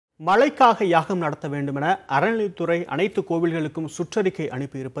மழைக்காக யாகம் நடத்த வேண்டும் என அறநிலையத்துறை அனைத்து கோவில்களுக்கும் சுற்றறிக்கை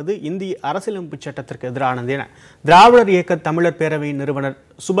அனுப்பியிருப்பது இந்திய அரசியலமைப்பு சட்டத்திற்கு எதிரானது என திராவிடர் இயக்க தமிழர் பேரவையின் நிறுவனர்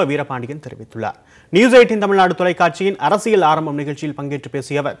சுப வீரபாண்டியன் தெரிவித்துள்ளார். News18 தமிழ்நாடு தொலைக்காட்சியின் அரசியல் ஆரம்பம் நிகழ்ச்சியில் பங்கேற்று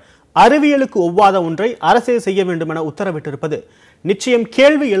பேசிய அவர், அறிவியலுக்கு ஒவ்வாத ஒன்றை அரசே செய்ய வேண்டும் என உத்தரவிட்டிருப்பது நிச்சயம்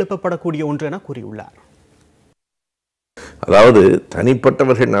கேள்வி எழுப்பப்படக்கூடிய ஒன்று என கூறியுள்ளார். அதாவது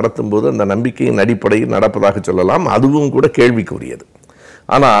தனிப்பட்டவர்கள் நடத்தும் போது அந்த நம்பிக்கையின் அடிப்படையில் நடப்பதாக சொல்லலாம், அதுவும் கூட கேள்விக்குரியது.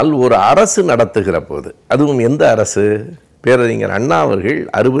 ஆனால் ஒரு அரசு நடத்துகிற போது, அதுவும் எந்த அரசு? பேரறிஞர் அண்ணா அவர்கள்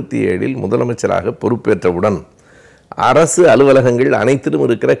 67இல் முதலமைச்சராக பொறுப்பேற்றவுடன் அரசு அலுவலகங்கள் அனைத்திலும்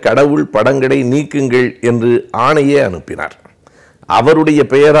இருக்கிற கடவுள் படங்களை நீக்குங்கள் என்று ஆணையே அனுப்பினார். அவருடைய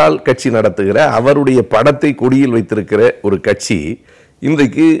பெயரால் கட்சி நடத்துகிற, அவருடைய படத்தை கொடியில் வைத்திருக்கிற ஒரு கட்சி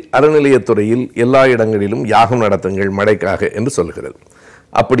இன்றைக்கு அறநிலையத்துறையில் எல்லா இடங்களிலும் யாகம் நடத்துங்கள் மழைக்காக என்று சொல்கிறது.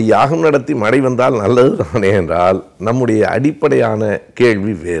 அப்படி யாகம் நடத்தி மழை வந்தால் நல்லது தானே என்றால் நம்முடைய அடிப்படையான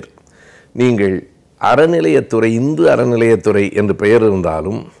கேள்வி வேறு. நீங்கள் அறநிலையத்துறை, இந்து அறநிலையத்துறை என்று பெயர்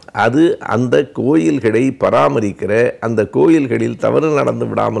இருந்தாலும் அது அந்த கோயில்களை பராமரிக்கிற, அந்த கோயில்களில் தவறு நடந்து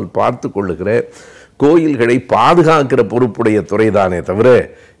விடாமல் பார்த்து கொள்ளுகிற, கோயில்களை பாதுகாக்கிற பொறுப்புடைய துறைதானே தவிர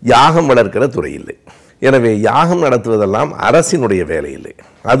யாகம் வளர்க்கிற துறை இல்லை. எனவே யாகம் நடத்துவதெல்லாம் அரசினுடைய வேலை இல்லை.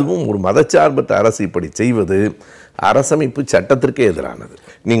 அதுவும் ஒரு மதச்சார்பற்ற அரசு இப்படி செய்வது அரசமைப்பு சட்டத்திற்கே எதிரானது.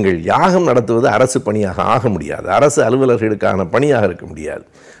 நீங்கள் யாகம் நடத்துவது அரசு பணியாக ஆக முடியாது, அரசு அலுவலர்களுக்கான பணியாக இருக்க முடியாது.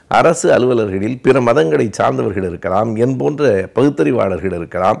 அரசு அலுவலர்களில் பிற மதங்களை சார்ந்தவர்கள் இருக்கலாம், என் போன்ற பகுத்தறிவாளர்கள்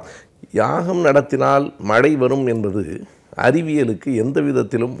இருக்கலாம். யாகம் நடத்தினால் மழை வரும் என்பது அறிவியலுக்கு எந்த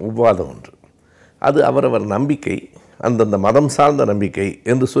விதத்திலும் ஒவ்வாத ஒன்று. அது அவரவர் நம்பிக்கை, அந்தந்த மதம் சார்ந்த நம்பிக்கை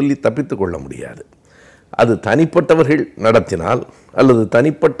என்று சொல்லி தப்பித்து கொள்ள முடியாது. அது தனிப்பட்டவர்கள் நடத்தினால் அல்லது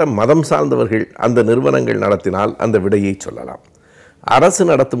தனிப்பட்ட மதம் சார்ந்தவர்கள் அந்த நிறுவனங்கள் நடத்தினால் அந்த விடையை சொல்லலாம். அரசு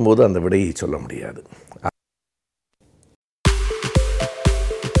நடத்தும் போது அந்த விடையை சொல்ல முடியாது.